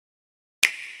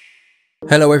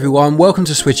Hello everyone, welcome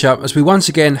to SwitchUp as we once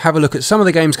again have a look at some of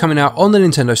the games coming out on the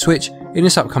Nintendo Switch in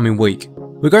this upcoming week.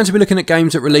 We're going to be looking at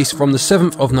games that released from the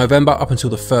 7th of November up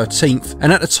until the 13th,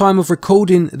 and at the time of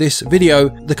recording this video,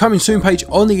 the coming soon page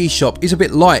on the eShop is a bit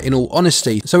light in all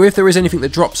honesty, so if there is anything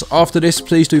that drops after this,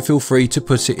 please do feel free to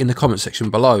put it in the comment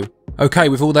section below. Okay,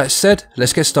 with all that said,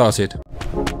 let's get started.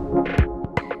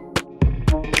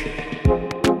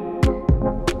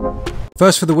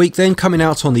 First for the week then, coming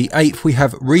out on the 8th, we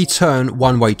have Return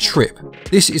One Way Trip.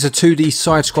 This is a 2D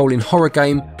side-scrolling horror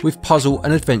game with puzzle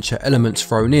and adventure elements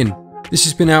thrown in. This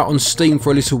has been out on Steam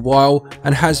for a little while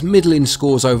and has middling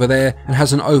scores over there and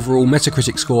has an overall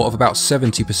Metacritic score of about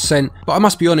 70%, but I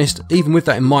must be honest, even with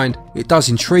that in mind, it does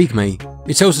intrigue me.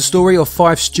 It tells the story of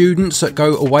 5 students that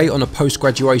go away on a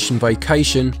post-graduation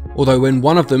vacation, although when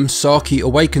one of them, Saki,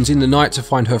 awakens in the night to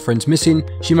find her friends missing,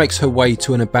 she makes her way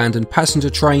to an abandoned passenger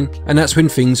train, and that's when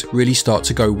things really start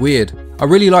to go weird. I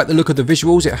really like the look of the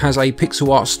visuals. It has a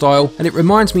pixel art style, and it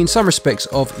reminds me in some respects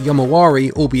of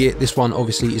Yamawari, albeit this one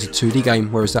obviously is a 2D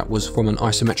game, whereas that was from an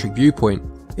isometric viewpoint.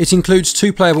 It includes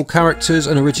 2 playable characters,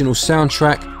 an original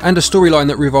soundtrack, and a storyline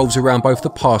that revolves around both the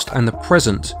past and the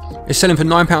present. It's selling for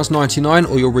 £9.99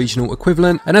 or your regional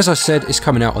equivalent, and as I said, it's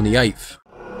coming out on the 8th.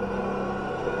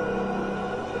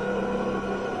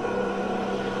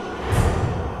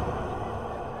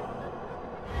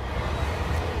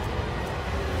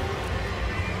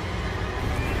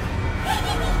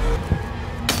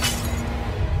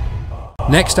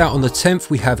 Next out on the 10th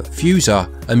we have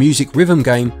Fuser, a music rhythm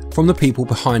game from the people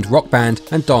behind Rock Band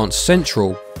and Dance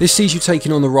Central. This sees you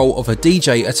taking on the role of a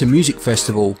DJ at a music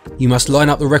festival. You must line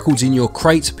up the records in your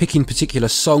crate, picking particular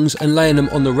songs and laying them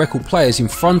on the record players in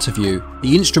front of you.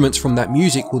 The instruments from that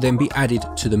music will then be added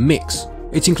to the mix.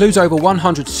 It includes over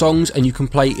 100 songs and you can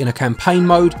play in a campaign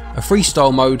mode, a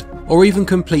freestyle mode, or even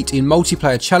complete in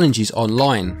multiplayer challenges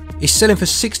online. It's selling for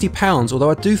 £60,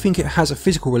 although I do think it has a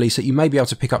physical release that you may be able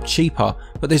to pick up cheaper,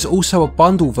 but there's also a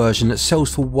bundle version that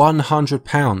sells for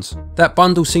 £100. That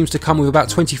bundle seems to come with about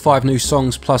 25 new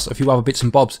songs plus a few other bits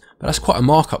and bobs, but that's quite a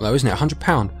markup though, isn't it?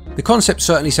 £100. The concept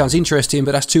certainly sounds interesting,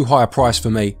 but that's too high a price for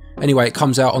me. Anyway, it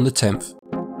comes out on the 10th.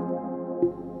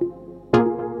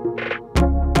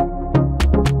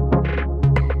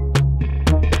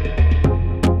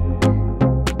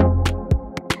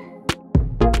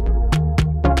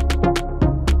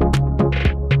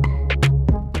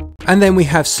 And then we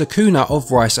have Sakuna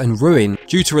of Rice and Ruin,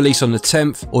 due to release on the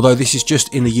 10th, although this is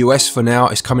just in the US for now.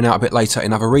 It's coming out a bit later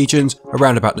in other regions,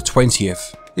 around about the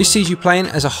 20th. This sees you playing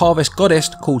as a harvest goddess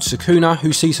called Sakuna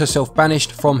who sees herself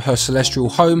banished from her celestial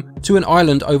home to an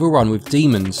island overrun with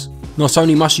demons. Not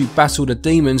only must you battle the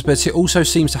demons, but it also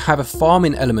seems to have a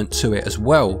farming element to it as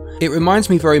well. It reminds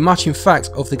me very much in fact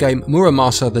of the game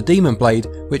Muramasa the Demon Blade,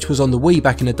 which was on the Wii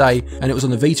back in the day, and it was on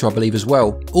the Vita I believe as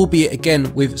well, albeit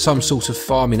again with some sort of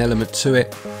farming element to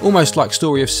it, almost like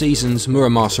Story of Seasons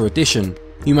Muramasa Edition.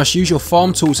 You must use your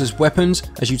farm tools as weapons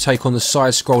as you take on the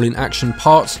side-scrolling action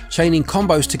parts, chaining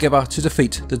combos together to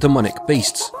defeat the demonic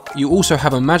beasts. You also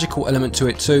have a magical element to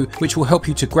it too, which will help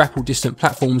you to grapple distant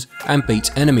platforms and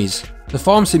beat enemies. The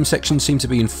farm sim sections seem to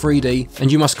be in 3D,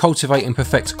 and you must cultivate and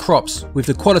perfect crops, with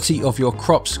the quality of your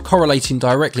crops correlating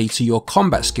directly to your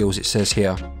combat skills, it says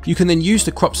here. You can then use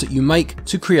the crops that you make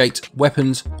to create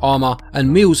weapons, armour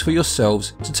and meals for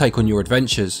yourselves to take on your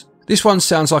adventures. This one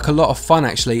sounds like a lot of fun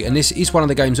actually, and this is one of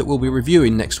the games that we'll be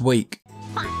reviewing next week.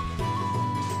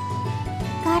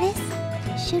 Goddess,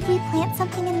 should we plant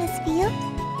something in this field?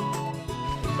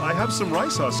 I have some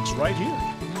rice husks right here.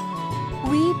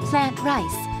 We plant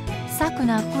rice.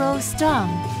 Sakuna grows strong,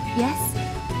 yes?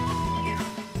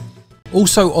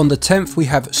 Also on the 10th we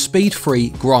have Speed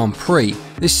Free Grand Prix.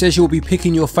 This says you'll be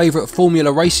picking your favourite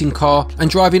Formula racing car and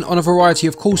driving on a variety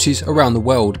of courses around the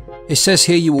world. It says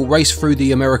here you will race through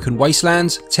the American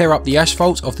wastelands, tear up the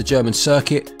asphalt of the German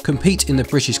circuit, compete in the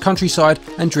British countryside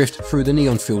and drift through the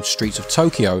neon-filled streets of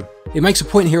Tokyo. It makes a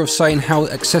point here of saying how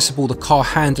accessible the car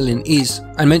handling is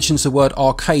and mentions the word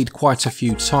arcade quite a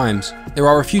few times. There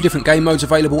are a few different game modes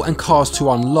available and cars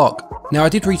to unlock. Now I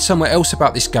did read somewhere else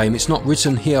about this game, it's not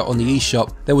written here on the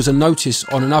eShop. There was a notice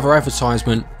on another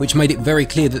advertisement which made it very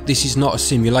clear that this is not a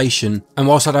simulation, and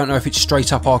whilst I don't know if it's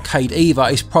straight up arcade either,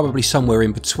 it's probably somewhere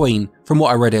in between, from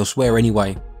what I read elsewhere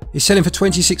anyway. It's selling for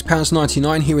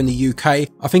 £26.99 here in the UK.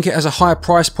 I think it has a higher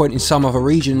price point in some other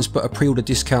regions, but a pre-order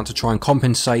discount to try and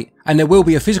compensate. And there will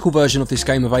be a physical version of this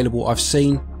game available I've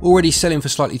seen, already selling for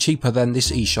slightly cheaper than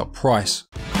this eShop price.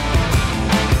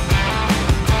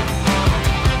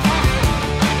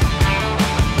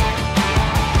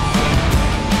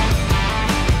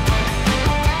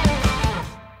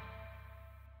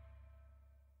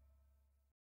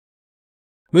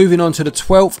 Moving on to the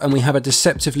 12th, and we have a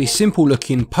deceptively simple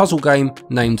looking puzzle game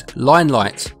named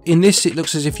Linelight. In this, it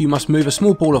looks as if you must move a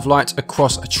small ball of light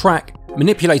across a track,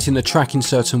 manipulating the track in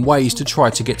certain ways to try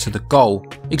to get to the goal.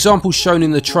 Examples shown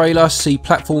in the trailer see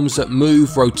platforms that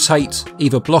move, rotate,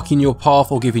 either blocking your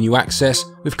path or giving you access,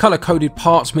 with colour coded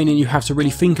parts meaning you have to really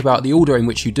think about the order in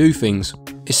which you do things.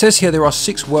 It says here there are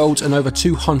 6 worlds and over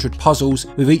 200 puzzles,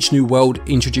 with each new world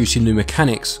introducing new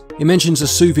mechanics. It mentions the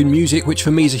soothing music, which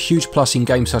for me is a huge plus in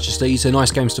games such as these. They're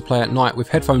nice games to play at night with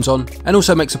headphones on, and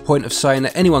also makes a point of saying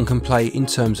that anyone can play in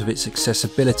terms of its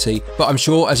accessibility. But I'm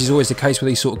sure, as is always the case with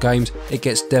these sort of games, it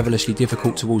gets devilishly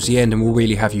difficult towards the end and will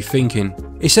really have you thinking.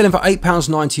 It's selling for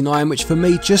 £8.99, which for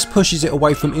me just pushes it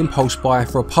away from impulse buy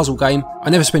for a puzzle game. I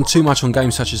never spend too much on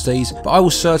games such as these, but I will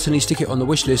certainly stick it on the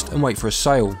wish list and wait for a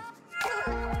sale.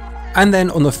 And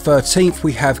then on the 13th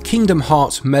we have Kingdom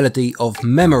Hearts Melody of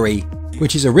Memory,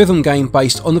 which is a rhythm game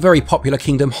based on the very popular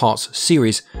Kingdom Hearts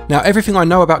series. Now, everything I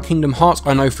know about Kingdom Hearts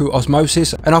I know through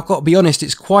osmosis, and I've got to be honest,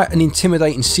 it's quite an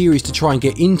intimidating series to try and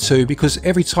get into, because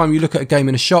every time you look at a game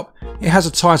in a shop, it has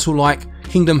a title like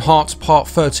Kingdom Hearts Part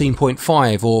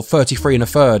 13.5 or 33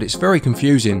 1/3. It's very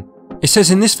confusing. It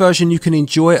says in this version you can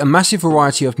enjoy a massive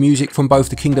variety of music from both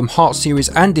the Kingdom Hearts series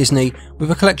and Disney, with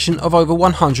a collection of over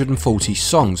 140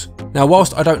 songs. Now,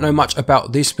 whilst I don't know much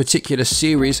about this particular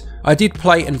series, I did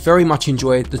play and very much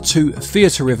enjoy the 2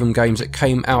 theatre rhythm games that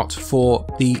came out for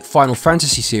the Final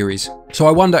Fantasy series. So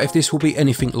I wonder if this will be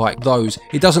anything like those.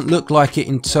 It doesn't look like it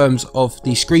in terms of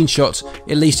the screenshots,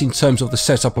 at least in terms of the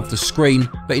setup of the screen,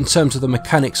 but in terms of the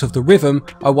mechanics of the rhythm,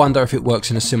 I wonder if it works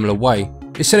in a similar way.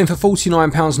 It's selling for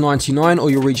 £49.99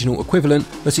 or your regional equivalent,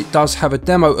 but it does have a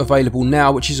demo available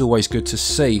now, which is always good to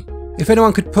see. If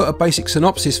anyone could put a basic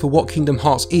synopsis for what Kingdom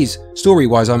Hearts is,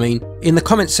 story-wise I mean, in the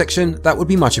comments section, that would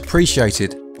be much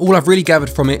appreciated. All I've really gathered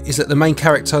from it is that the main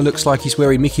character looks like he's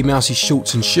wearing Mickey Mouse's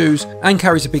shorts and shoes, and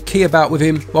carries a big key about with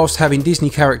him, whilst having Disney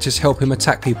characters help him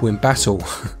attack people in battle.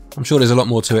 I'm sure there's a lot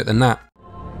more to it than that.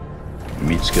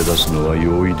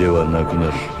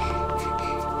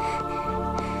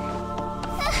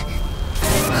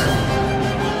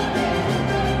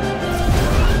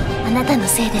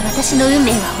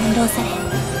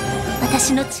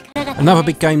 Another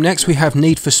big game next, we have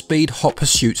Need for Speed Hot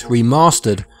Pursuit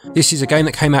Remastered. This is a game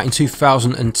that came out in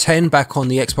 2010 back on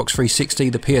the Xbox 360,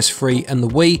 the PS3 and the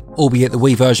Wii, albeit the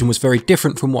Wii version was very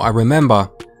different from what I remember.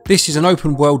 This is an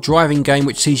open world driving game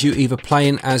which sees you either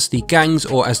playing as the gangs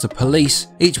or as the police,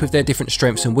 each with their different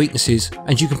strengths and weaknesses,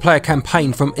 and you can play a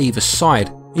campaign from either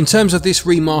side. In terms of this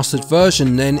remastered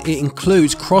version then, it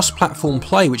includes cross-platform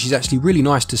play, which is actually really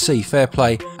nice to see, fair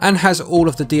play, and has all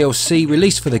of the DLC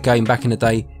released for the game back in the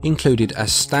day included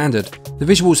as standard. The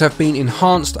visuals have been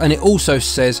enhanced, and it also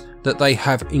says that they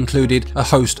have included a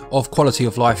host of quality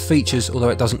of life features, although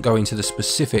it doesn't go into the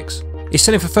specifics. It's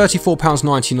selling for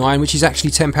 £34.99, which is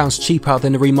actually £10 cheaper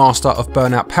than the remaster of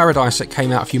Burnout Paradise that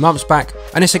came out a few months back,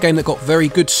 and it's a game that got very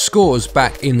good scores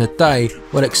back in the day,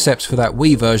 well except for that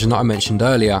Wii version that I mentioned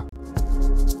earlier.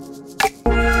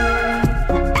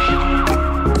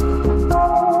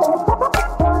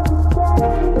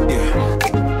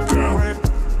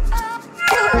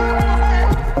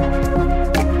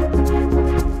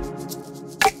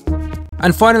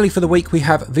 And finally for the week we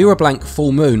have Vera Blanc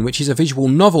Full Moon, which is a visual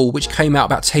novel which came out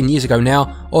about 10 years ago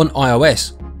now on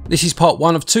iOS. This is part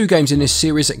 1 of 2 games in this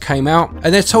series that came out,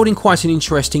 and they're told in quite an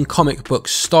interesting comic book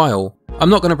style. I'm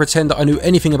not going to pretend that I knew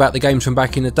anything about the games from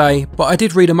back in the day, but I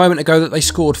did read a moment ago that they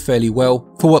scored fairly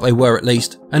well, for what they were at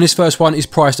least, and this first one is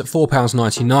priced at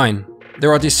 £4.99.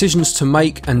 There are decisions to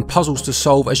make and puzzles to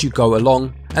solve as you go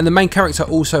along, and the main character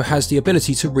also has the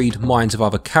ability to read minds of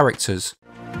other characters.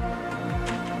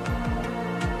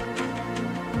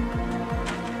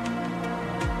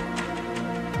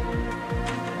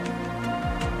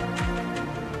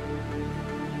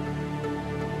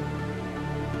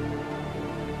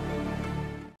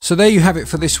 So there you have it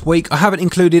for this week. I haven't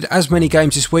included as many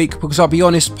games this week because I'll be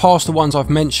honest, past the ones I've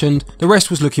mentioned, the rest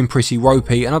was looking pretty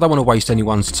ropey and I don't want to waste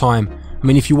anyone's time. I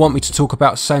mean, if you want me to talk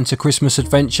about Santa Christmas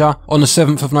Adventure on the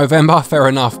 7th of November, fair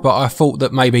enough, but I thought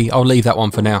that maybe I'll leave that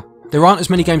one for now. There aren't as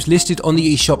many games listed on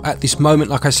the eShop at this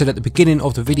moment, like I said at the beginning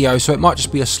of the video, so it might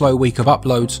just be a slow week of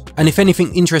uploads. And if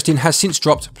anything interesting has since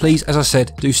dropped, please, as I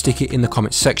said, do stick it in the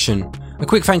comments section. A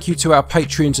quick thank you to our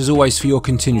Patreons as always for your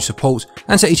continued support,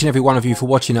 and to each and every one of you for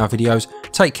watching our videos.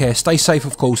 Take care, stay safe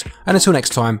of course, and until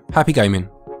next time, happy gaming.